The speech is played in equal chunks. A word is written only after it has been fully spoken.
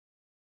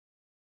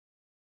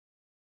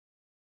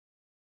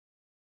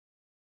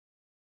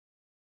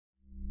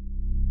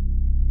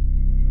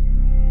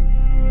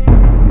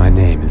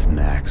was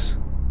Max.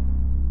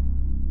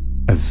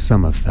 As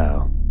summer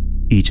fell,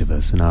 each of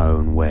us in our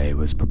own way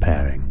was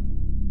preparing.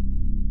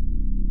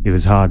 It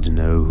was hard to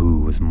know who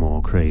was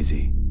more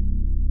crazy,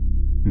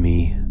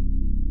 me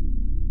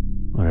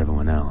or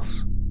everyone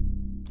else,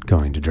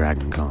 going to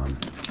DragonCon.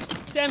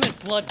 Damn it,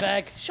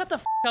 bloodbag. Shut the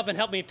f*** up and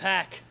help me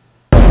pack.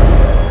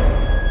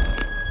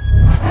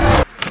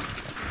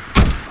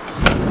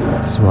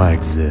 So I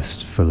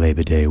exist for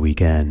Labor Day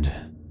weekend.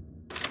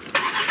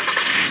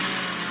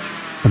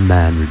 A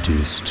man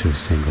reduced to a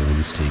single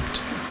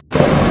instinct.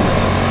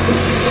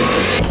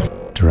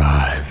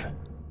 Drive.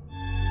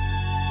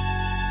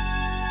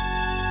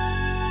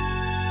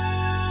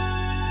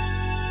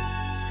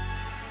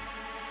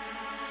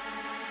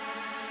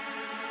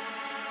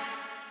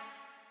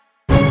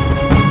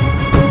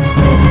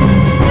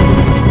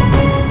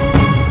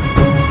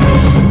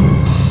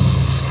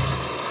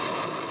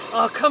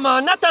 Oh, come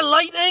on, not the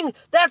lightning!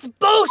 That's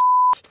bullshit!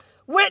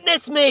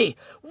 Witness me!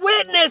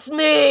 Witness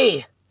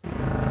me!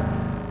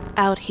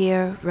 Out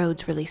here,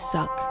 roads really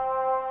suck.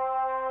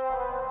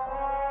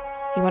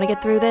 You want to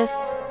get through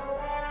this?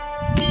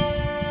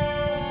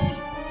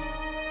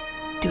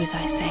 Do as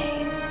I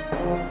say.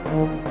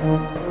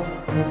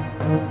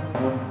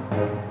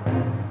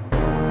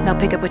 Now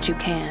pick up what you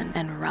can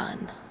and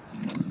run.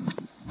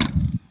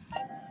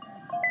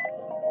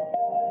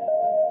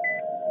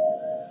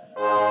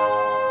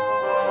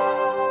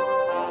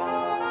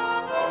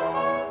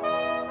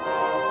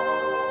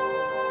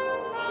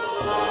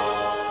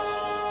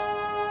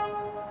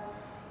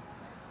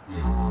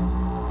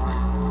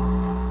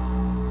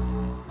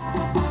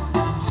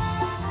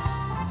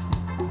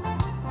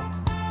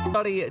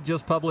 Study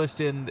just published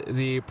in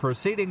the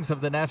Proceedings of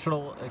the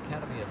National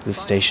Academy of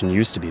This station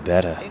used to be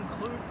better.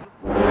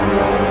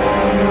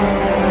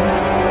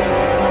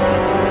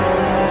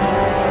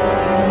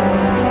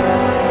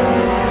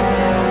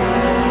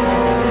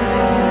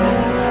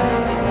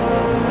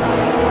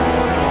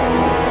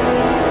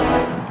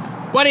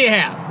 What do you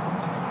have?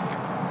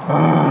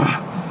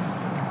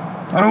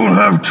 I will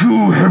have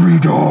 2 heavy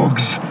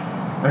dogs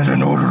and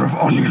an order of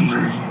onion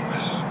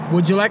rings.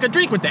 Would you like a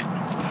drink with that?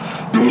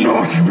 Do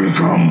not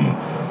become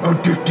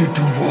addicted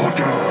to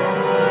water.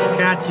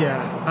 Gotcha.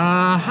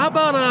 How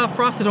about a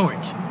frosted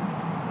orange?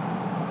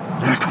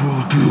 That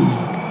will do.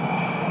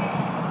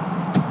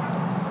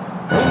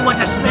 Oh, what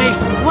a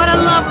space! What a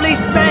lovely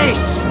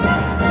space!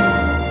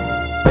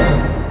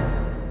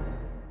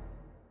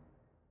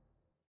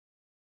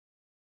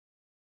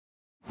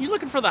 You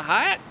looking for the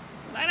Hyatt?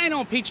 That ain't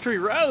on Peachtree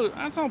Road.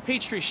 That's on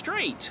Peachtree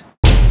Street.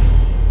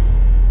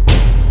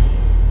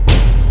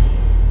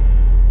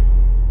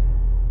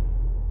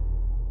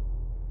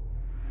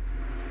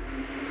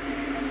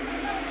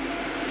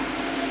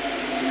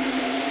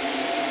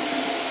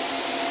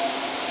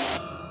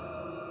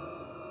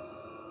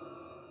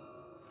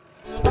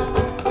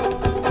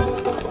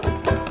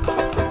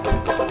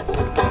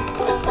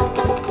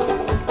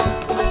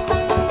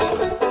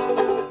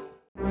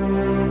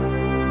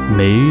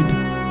 Made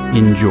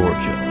in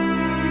Georgia.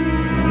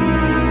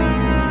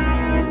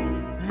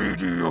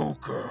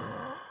 Mediocre.